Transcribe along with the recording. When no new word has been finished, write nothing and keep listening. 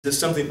Is it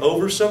something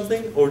over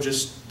something or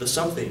just the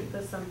something?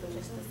 The something.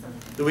 Just the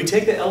something. Then we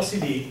take the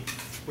LCD,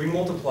 we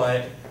multiply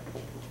it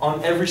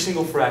on every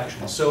single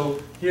fraction.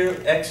 So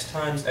here, x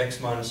times x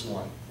minus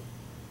 1.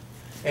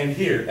 And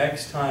here,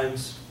 x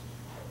times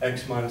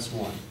x minus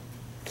 1.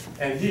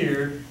 And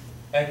here,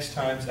 x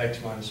times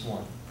x minus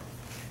 1.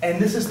 And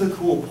this is the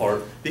cool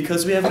part,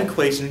 because we have an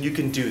equation, you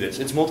can do this.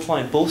 It's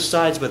multiplying both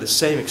sides by the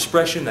same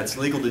expression. That's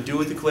legal to do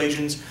with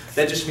equations.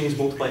 That just means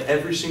multiply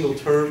every single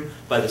term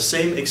by the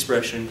same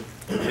expression,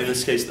 in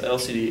this case the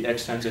LCD,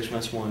 x times x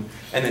minus 1,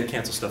 and then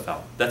cancel stuff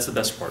out. That's the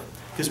best part,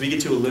 because we get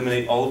to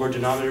eliminate all of our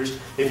denominators.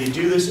 If you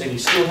do this and you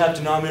still have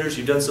denominators,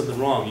 you've done something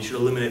wrong. You should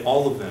eliminate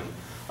all of them.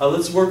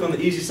 Let's work on the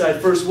easy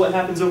side first. What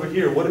happens over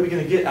here? What are we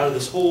going to get out of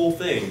this whole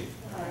thing?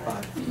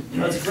 5.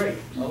 That's great.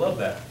 I love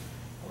that.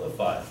 I love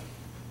 5.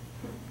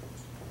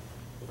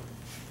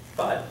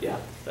 5, yeah,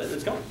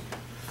 it's gone.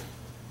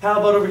 How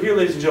about over here,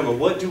 ladies and gentlemen?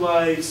 What do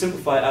I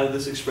simplify out of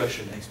this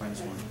expression? X minus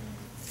 1.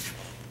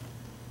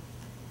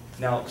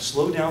 Now,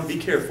 slow down, be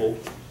careful.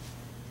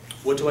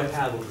 What do I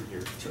have over here?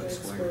 2x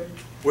squared.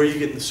 Where are you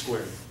getting the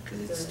square?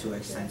 Because it's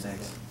 2x times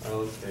x.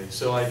 Okay,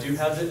 so I do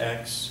have the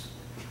x.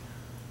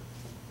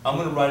 I'm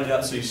going to write it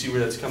out so you see where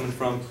that's coming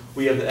from.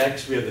 We have the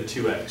x, we have the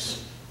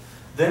 2x.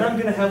 Then I'm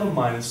going to have a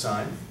minus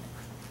sign.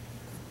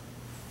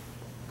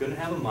 I'm going to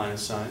have a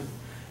minus sign.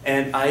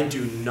 And I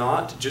do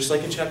not, just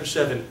like in chapter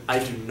 7, I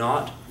do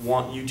not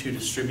want you to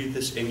distribute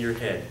this in your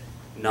head.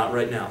 Not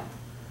right now.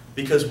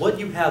 Because what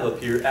you have up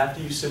here,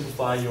 after you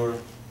simplify your,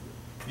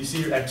 you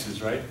see your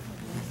x's, right?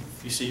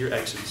 You see your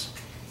x's.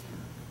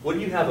 What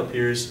you have up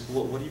here is,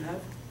 what do you have?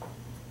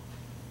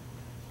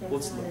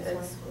 What's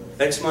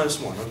x minus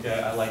 1. Okay,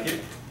 I like it.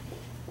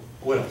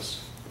 What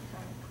else?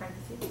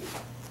 Parentheses.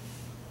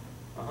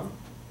 Uh-huh.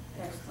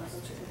 X plus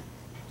 2.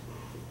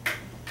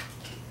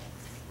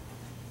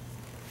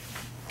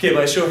 Okay,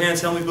 by show of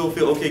hands, how many people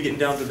feel okay getting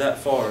down to that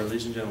far,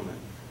 ladies and gentlemen?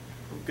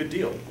 Good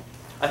deal.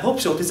 I hope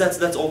so, because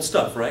that's old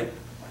stuff, right?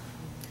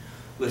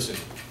 Listen,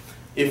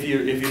 if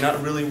you're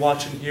not really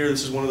watching here,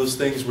 this is one of those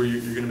things where you're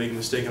going to make a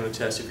mistake on a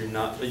test. If you're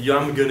not,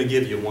 I'm going to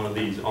give you one of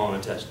these on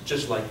a test,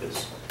 just like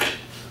this.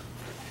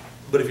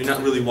 But if you're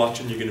not really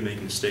watching, you're going to make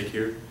a mistake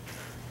here.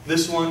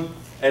 This one,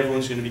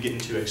 everyone's going to be getting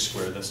 2x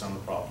squared. That's not a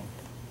problem.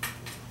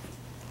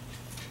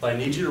 But I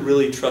need you to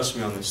really trust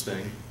me on this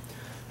thing.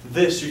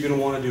 This, you're going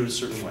to want to do it a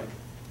certain way.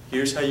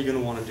 Here's how you're going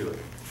to want to do it.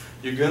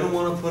 You're going to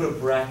want to put a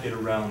bracket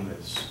around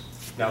this.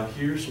 Now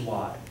here's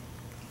why.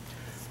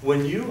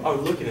 When you are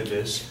looking at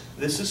this,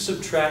 this is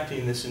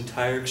subtracting this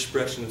entire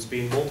expression that's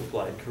being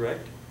multiplied,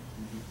 correct?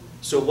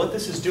 So what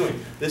this is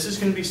doing, this is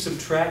going to be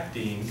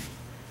subtracting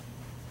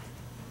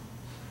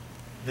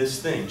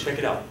this thing. Check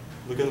it out.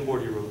 Look on the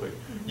board here real quick.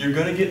 You're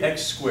going to get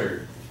x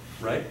squared,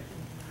 right?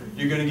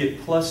 You're going to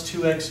get plus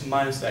 2x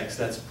minus x.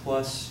 That's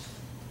plus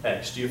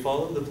x. Do you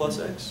follow the plus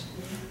x?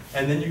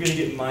 And then you're going to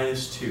get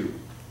minus 2.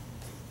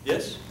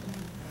 Yes?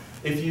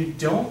 If you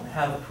don't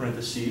have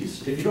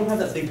parentheses, if you don't have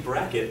that big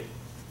bracket,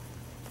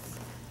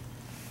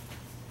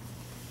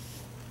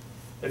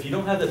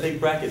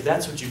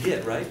 that's what you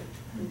get, right?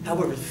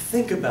 However,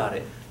 think about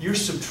it. You're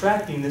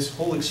subtracting this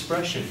whole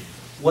expression.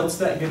 What's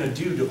that going to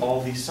do to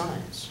all these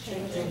signs?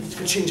 It's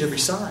going to change every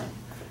sign.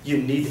 You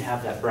need to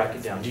have that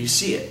bracket down. Do you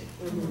see it?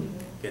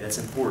 Okay, that's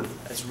important.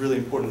 That's really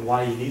important.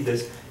 Why you need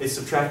this is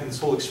subtracting this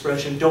whole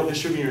expression. Don't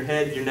distribute in your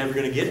head. You're never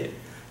going to get it.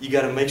 You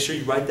got to make sure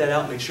you write that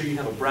out. Make sure you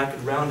have a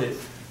bracket around it.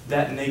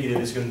 That negative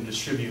is going to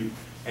distribute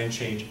and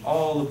change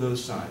all of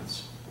those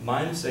signs.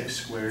 Minus x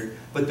squared,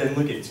 but then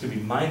look at it. It's going to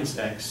be minus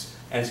x,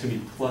 and it's going to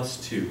be plus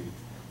 2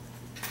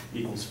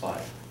 equals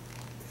 5.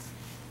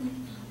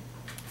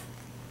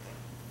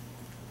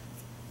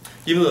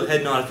 Give me a little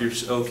head nod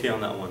if you're okay on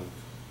that one.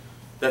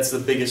 That's the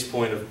biggest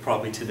point of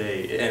probably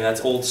today, and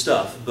that's old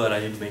stuff, but I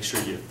need to make sure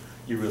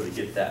you really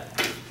get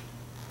that.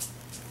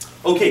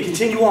 Okay,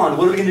 continue on.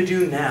 What are we going to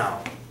do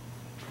now?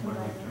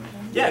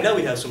 Yeah, now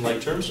we have some like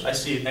terms. I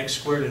see an x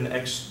squared and an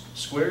x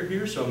squared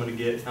here, so I'm going to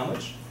get how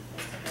much?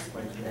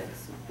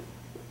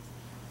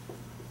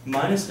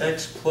 Minus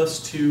x plus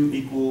 2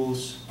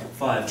 equals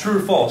 5. True or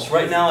false?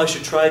 Right now I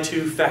should try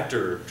to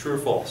factor. True or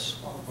false?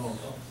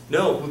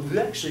 No, we've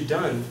actually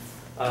done,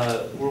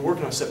 we're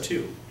working on step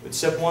 2. With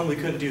step 1 we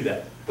couldn't do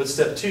that. But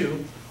step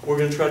 2, we're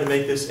going to try to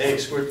make this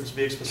ax squared plus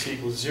bx plus c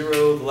equals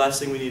 0. The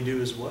last thing we need to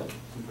do is what?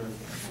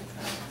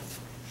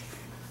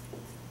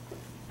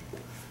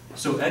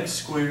 So x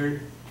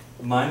squared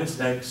minus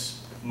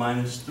x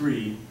minus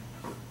 3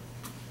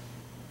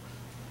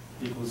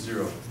 equals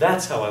 0.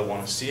 That's how I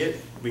want to see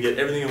it. We get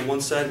everything on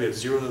one side, we have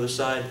 0 on the other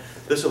side.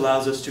 This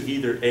allows us to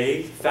either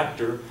A,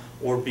 factor,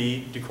 or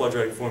B, do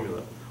quadratic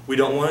formula. We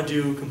don't want to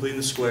do completing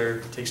the square,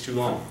 it takes too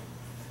long.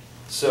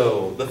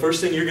 So the first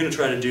thing you're going to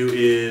try to do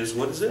is,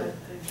 what is it?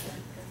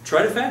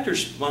 Try to factor.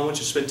 I want you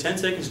to spend 10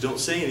 seconds, don't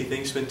say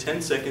anything, spend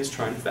 10 seconds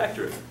trying to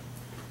factor it.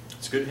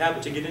 It's a good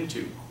habit to get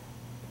into.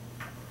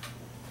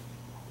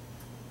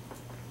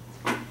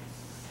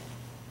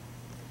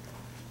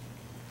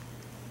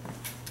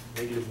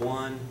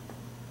 -1,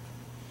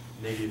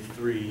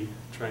 -3,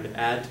 trying to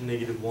add to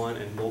 -1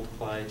 and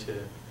multiply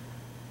to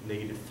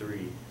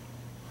 -3.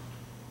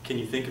 Can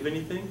you think of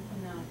anything?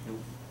 No.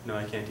 No,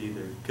 I can't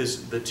either.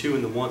 Because the 2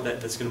 and the 1,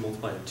 that's going to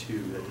multiply to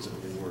 2. That doesn't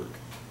really work.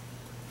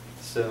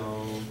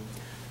 So,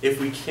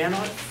 if we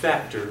cannot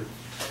factor,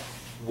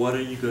 what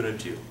are you going to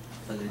do?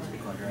 Plug it into the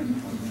quadratic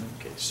formula.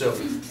 Okay, so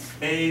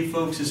A,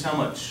 folks, is how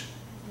much?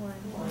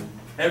 1.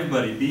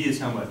 Everybody. B is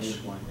how much?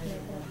 Negative 1.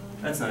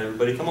 That's not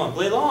everybody. Come on,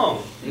 play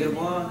along. Negative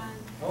 1.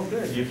 Oh,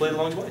 good. You played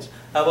along twice.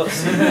 How about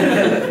C?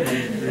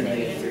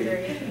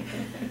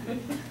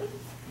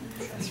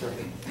 That's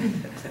right.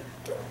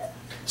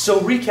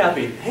 So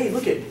recapping, hey,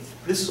 look at,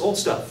 this is old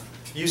stuff.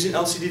 Using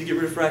LCD to get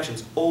rid of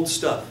fractions, old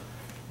stuff.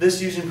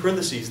 This using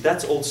parentheses,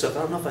 that's old stuff. I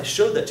don't know if I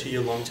showed that to you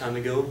a long time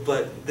ago,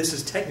 but this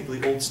is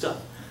technically old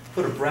stuff.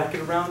 Put a bracket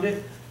around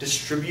it,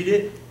 distribute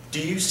it. Do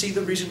you see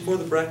the reason for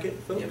the bracket,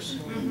 folks?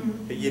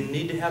 Mm-hmm. You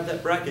need to have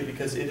that bracket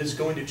because it is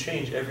going to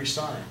change every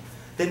sign.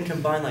 Then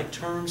combine like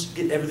terms,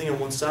 get everything on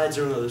one side,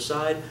 0 on the other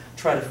side,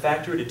 try to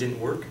factor it, it didn't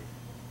work.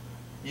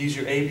 Use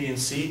your A, B, and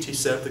C to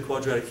set up the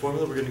quadratic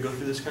formula. We're going to go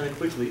through this kind of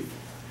quickly.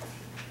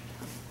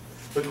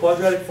 The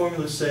quadratic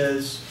formula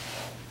says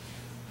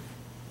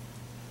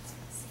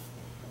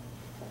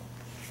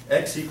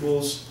x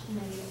equals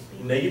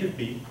negative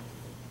b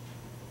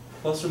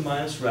plus or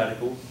minus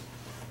radical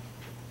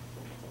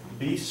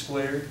b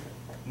squared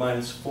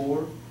minus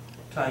 4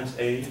 times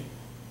a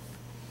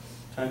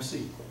times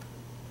c.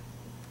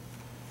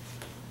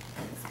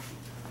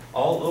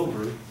 All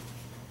over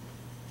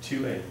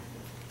 2a.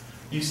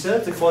 You set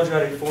up the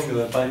quadratic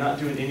formula by not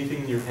doing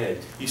anything in your head.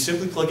 You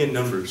simply plug in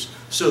numbers.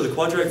 So the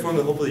quadratic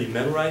formula, hopefully you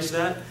memorize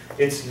that.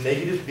 It's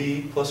negative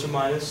b plus or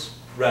minus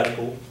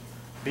radical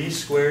b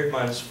squared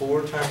minus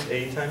 4 times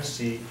a times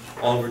c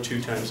all over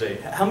 2 times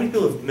a. How many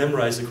people have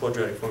memorized the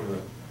quadratic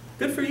formula?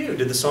 Good for you.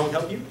 Did the song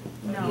help you?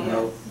 No.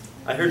 No.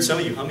 I heard some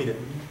of you humming it.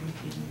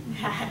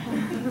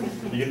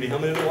 You're going to be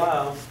humming it a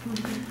while.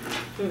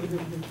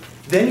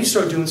 Then you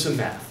start doing some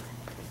math.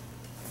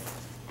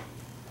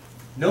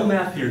 No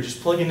math here,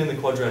 just plugging in the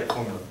quadratic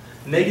formula.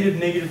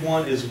 Negative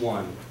 1 is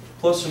 1.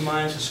 Plus or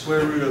minus the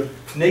square root of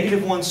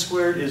negative 1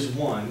 squared is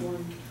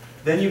 1.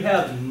 Then you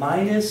have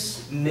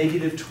minus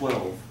negative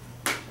 12.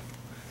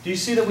 Do you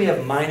see that we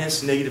have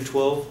minus negative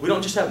 12? We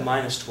don't just have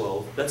minus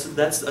 12.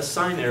 That's a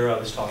sign error I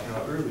was talking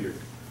about earlier.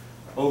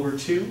 Over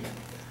 2,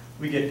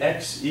 we get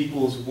x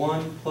equals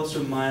 1 plus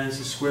or minus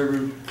the square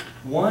root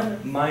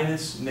 1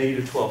 minus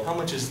negative 12. How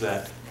much is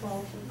that?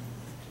 12.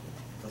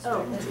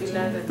 Oh, that's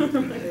 11.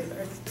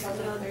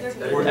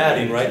 We're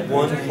adding, right?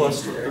 1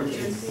 plus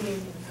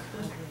 13.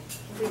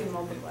 We can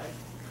multiply.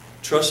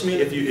 Trust me,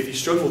 if you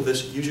struggle with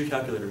this, use your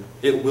calculator.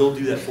 It will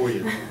do that for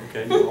you.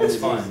 Okay? It's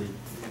fine.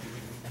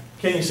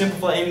 Can you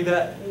simplify any of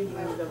that?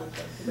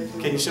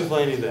 Can you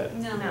simplify any of that?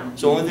 No.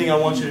 So the only thing I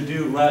want you to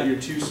do, write out your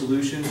two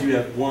solutions. You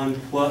have 1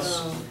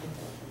 plus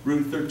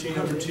root 13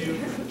 over 2.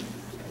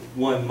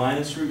 1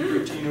 minus root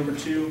 13 over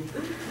 2.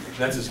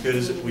 That's as good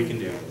as we can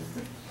do.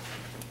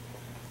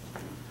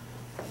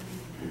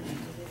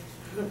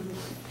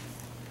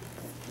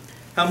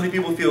 How many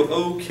people feel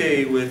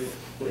okay with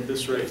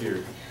this right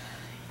here?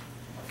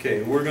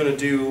 Okay, we're going to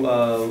do,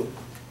 I'll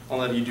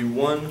let you do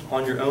one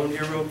on your own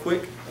here real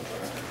quick,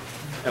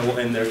 and we'll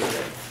end there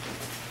today.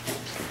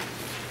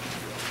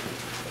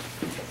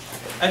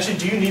 Actually,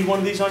 do you need one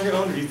of these on your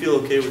own, or do you feel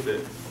okay with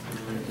it?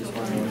 Just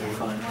one will be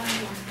fine.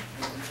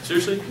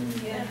 Seriously?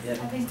 Yes, Yeah.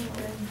 I think we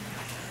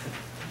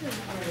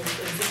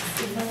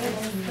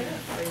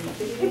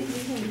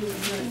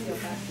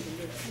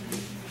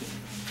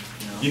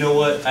You know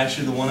what?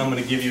 Actually, the one I'm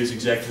going to give you is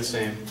exactly the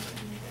same.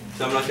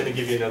 So I'm not going to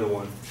give you another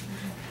one.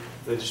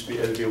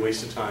 It'd be a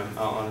waste of time,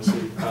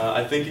 honestly.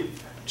 I think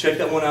check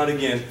that one out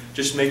again.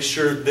 Just make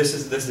sure this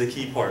is the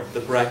key part.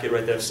 The bracket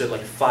right there. I've said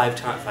like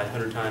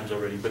 500 times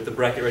already, but the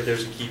bracket right there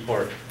is a key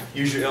part.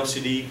 Use your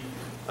LCD.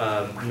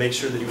 Make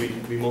sure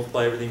that we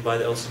multiply everything by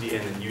the LCD,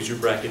 and then use your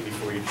bracket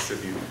before you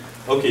distribute.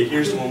 Okay,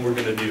 here's the one we're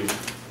going to do.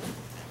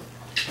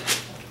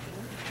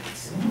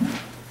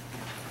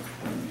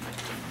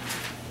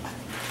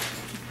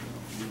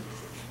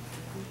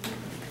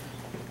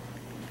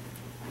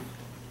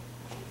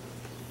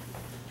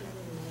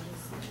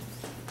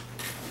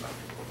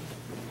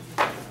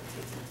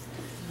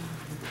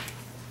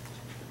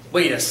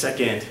 Wait a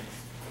second.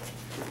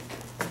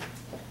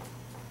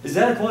 Is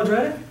that a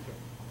quadratic?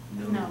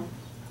 No.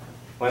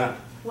 Why not?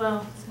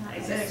 Well, it's not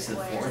Is that x to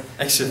the squared. fourth?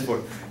 X to the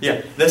 4th.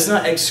 Yeah, that's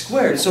not x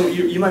squared. So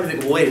you might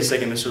think, wait a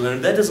second, Mr.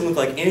 Leonard, that doesn't look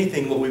like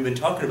anything what we've been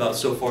talking about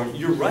so far.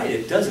 You're right,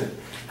 it doesn't.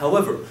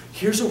 However,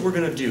 here's what we're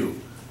going to do.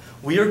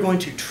 We are going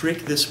to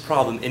trick this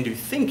problem into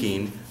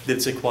thinking that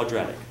it's a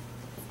quadratic.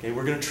 Okay,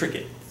 we're going to trick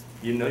it.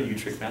 You know you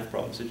trick math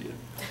problems, did you?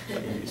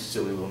 You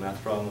silly little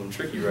math problem, I'm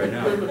tricky right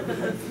now.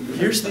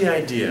 Here's the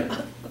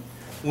idea.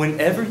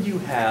 Whenever you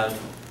have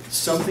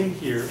something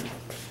here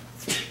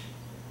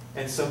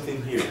and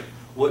something here,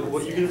 what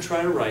you're going to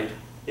try to write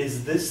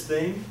is this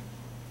thing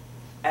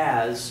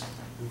as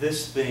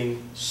this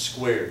thing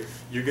squared.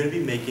 You're going to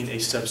be making a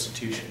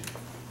substitution.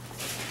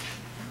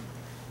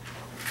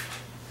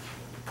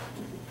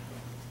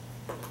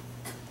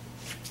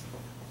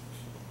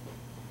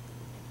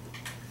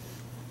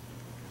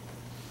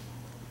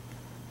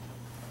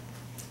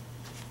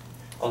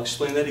 I'll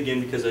explain that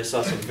again because I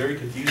saw some very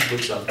confused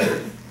looks out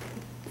there.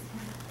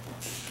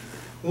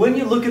 When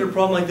you look at a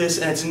problem like this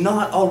and it's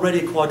not already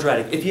a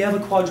quadratic, if you have a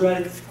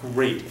quadratic,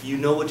 great. You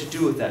know what to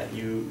do with that.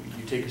 You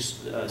take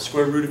a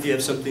square root if you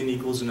have something that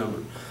equals a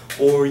number.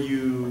 Or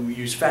you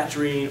use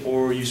factoring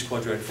or use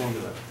quadratic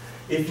formula.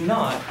 If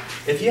not,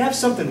 if you have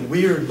something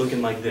weird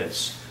looking like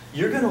this,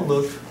 you're going to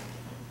look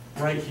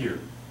right here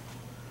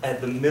at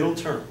the middle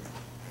term.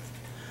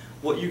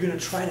 What you're going to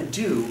try to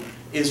do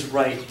is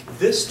write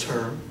this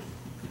term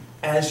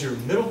as your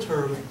middle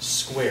term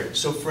squared.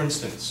 So for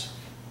instance,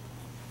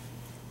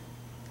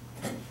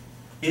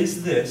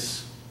 is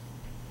this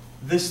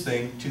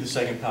thing to the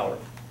second power?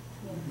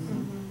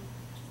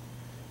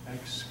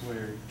 X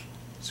squared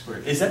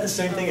squared. Is that the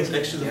same thing as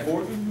x to the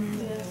fourth?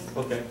 Yes.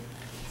 Okay.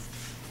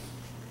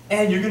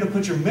 And you're going to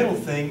put your middle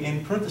thing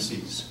in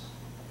parentheses.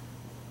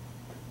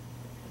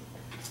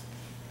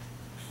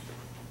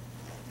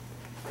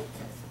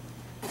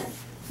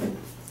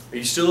 Are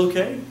you still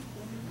okay?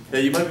 Now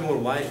you might be more,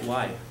 why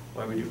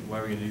are we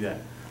going to do that?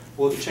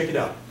 Well, check it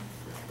out.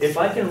 If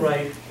I can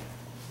write,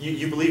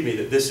 you believe me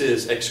that this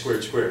is x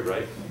squared squared,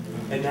 right?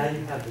 And now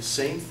you have the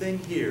same thing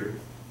here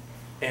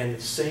and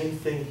the same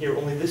thing here,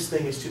 only this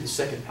thing is to the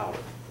second power.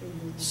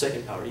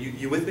 Second power.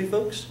 You with me,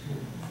 folks?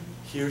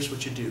 Here's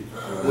what you do.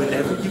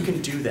 Whenever you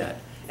can do that,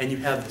 and you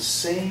have the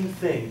same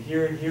thing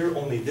here and here,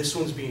 only this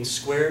one's being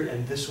squared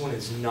and this one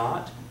is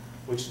not,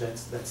 which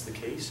that's the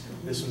case.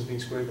 This one's being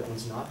squared, that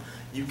one's not.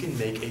 You can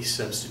make a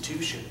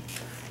substitution.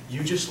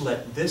 You just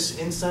let this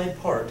inside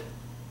part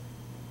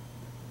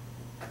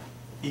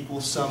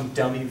equal some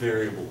dummy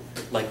variable,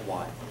 like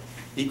y.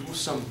 Equals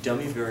some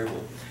dummy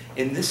variable.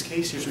 In this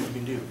case, here's what you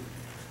can do.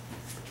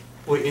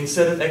 Wait,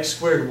 instead of x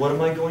squared, what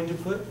am I going to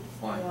put?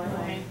 Y.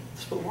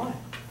 Let's put y.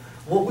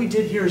 What we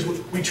did here is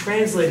we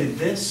translated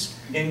this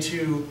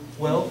into,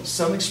 well,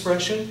 some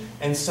expression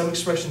and some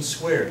expression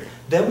squared.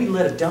 Then we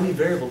let a dummy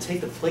variable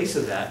take the place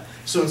of that.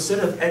 So instead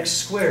of x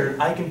squared,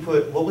 I can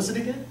put, what was it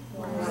again?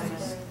 Y.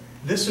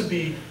 This would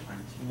be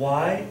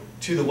y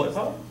to the what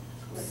power?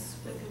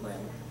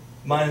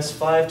 Minus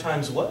 5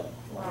 times what?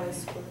 Y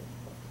squared.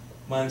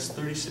 Minus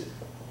 36.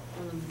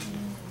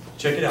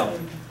 Check it out.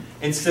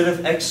 Instead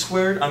of x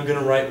squared, I'm going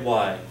to write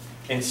y.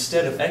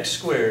 Instead of x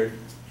squared,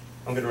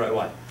 I'm going to write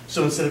y.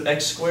 So instead of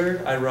x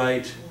squared, I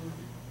write,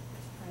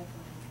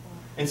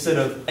 instead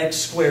of x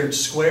squared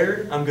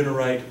squared, I'm going to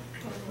write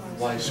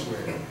y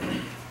squared.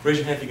 Raise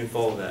your hand if you can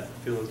follow that.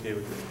 Feel okay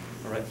with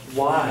it. All right.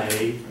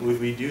 Why would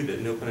we do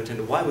that? No pun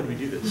intended. Why would we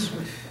do this?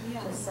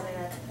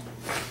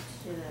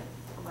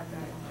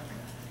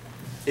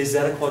 Is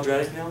that a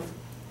quadratic now?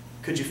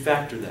 Could you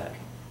factor that?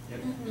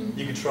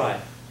 You could try.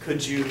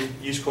 Could you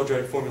use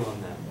quadratic formula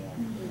on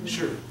that?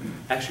 Sure.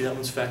 Actually, that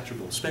one's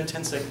factorable. Spend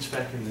 10 seconds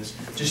factoring this.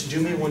 Just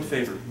do me one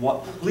favor.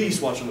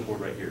 Please watch on the board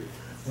right here.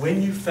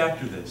 When you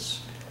factor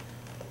this,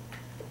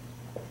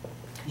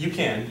 you're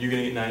going to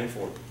get 9 and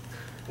 4.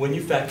 When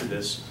you factor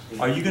this,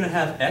 are you going to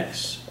have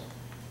x?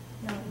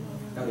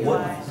 No.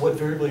 What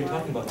variable are you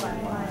talking about?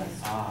 Y.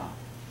 Ah.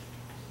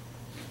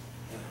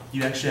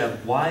 You actually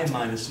have y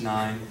minus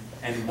 9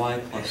 and y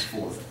plus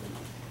 4.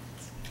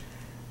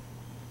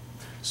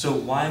 So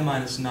y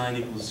minus 9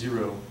 equals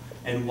 0,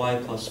 and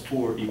y plus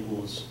 4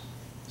 equals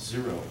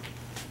 0.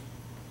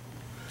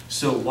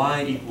 So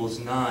y equals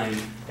 9,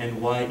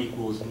 and y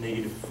equals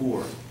negative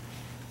 4.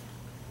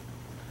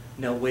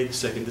 Now wait a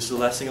second, this is the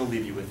last thing I'll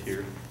leave you with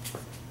here.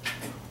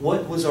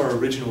 What was our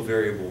original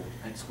variable?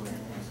 X squared.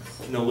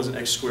 No, it wasn't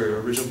x squared. Our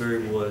original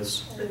variable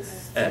was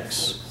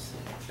x.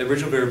 The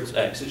original variable is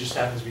x. It just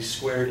happens to be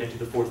squared into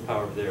the 4th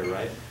power of there,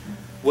 right?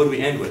 What do we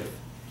end with?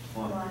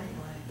 Y.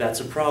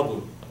 That's a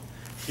problem.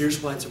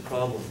 Here's why it's a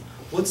problem.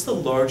 What's the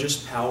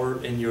largest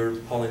power in your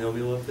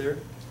polynomial up there?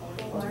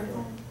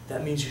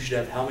 That means you should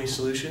have how many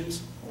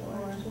solutions?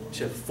 You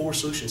should have 4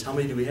 solutions. How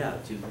many do we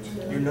have? 2.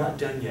 You're not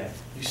done yet.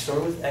 You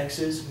start with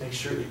x's, make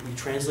sure we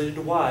translate it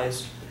to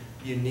y's.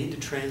 You need to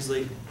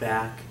translate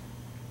back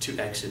to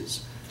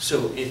x's.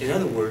 So in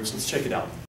other words, let's check it out.